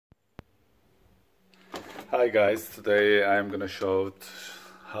Hi guys, today I'm gonna show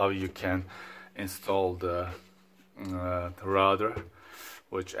how you can install the router,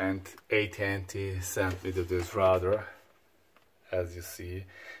 which AT&T sent me to this router, as you see,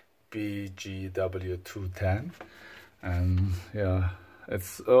 BGW210, and yeah,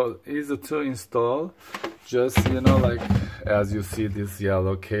 it's easy to install. Just like as you see this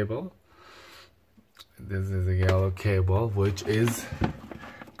yellow cable. This is a yellow cable which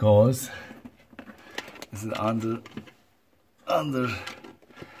goes. This is under there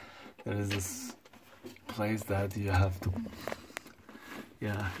is this place that you have to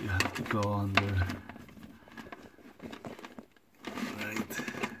go under,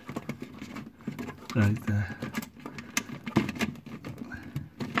 right there.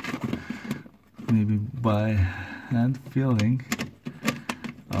 Maybe by hand feeling.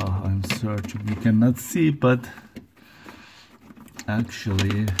 Oh, I'm searching. You cannot see, but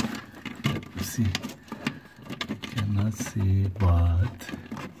actually, let me see. Cannot see, but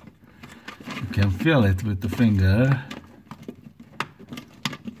you can feel it with the finger.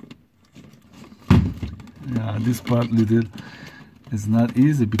 Yeah, this part is not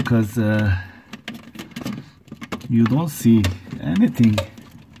easy because you don't see anything.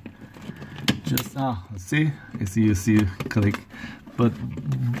 Just you see click, but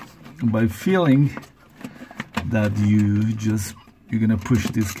by feeling that you're gonna push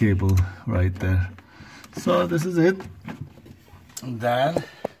this cable right there. So this is it. Then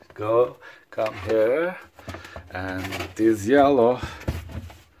come here, and this yellow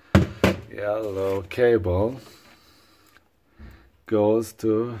cable goes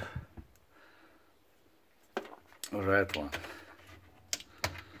to a red one.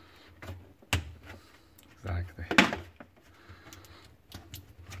 Exactly.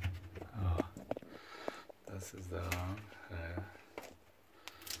 Oh, this is the one.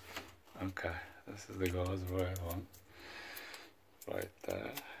 Okay, this is the red one. Right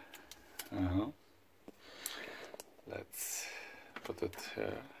there. Let's put it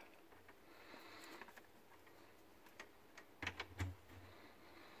here.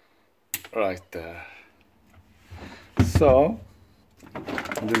 Right there. So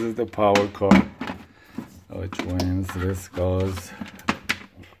this is the power cord, which means this goes.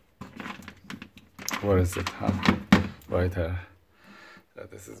 Where is it? Right here. So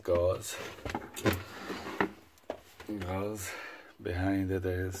this goes behind it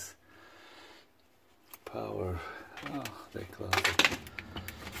is power. Oh, they close it.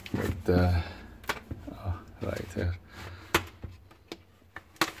 Right there. Oh, right here.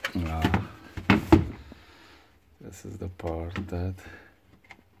 This is the part that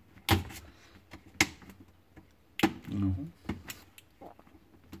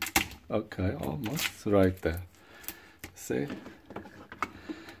okay, almost right there. See?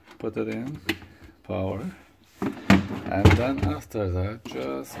 Put it in power, and then after that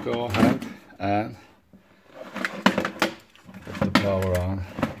just go ahead and put the power on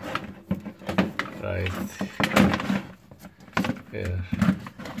right here.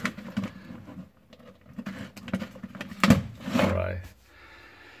 Alright.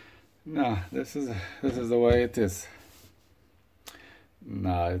 Now this is the way it is.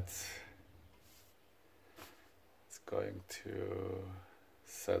 Now it's going to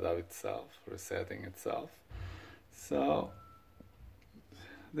resetting itself. So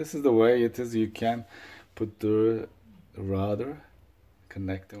this is the way it is. You can put the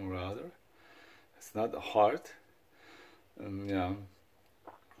connecting router. It's not hard, and yeah,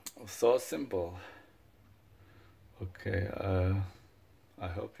 so simple. Okay, I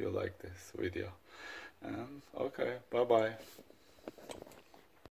hope you like this video, and okay, bye bye.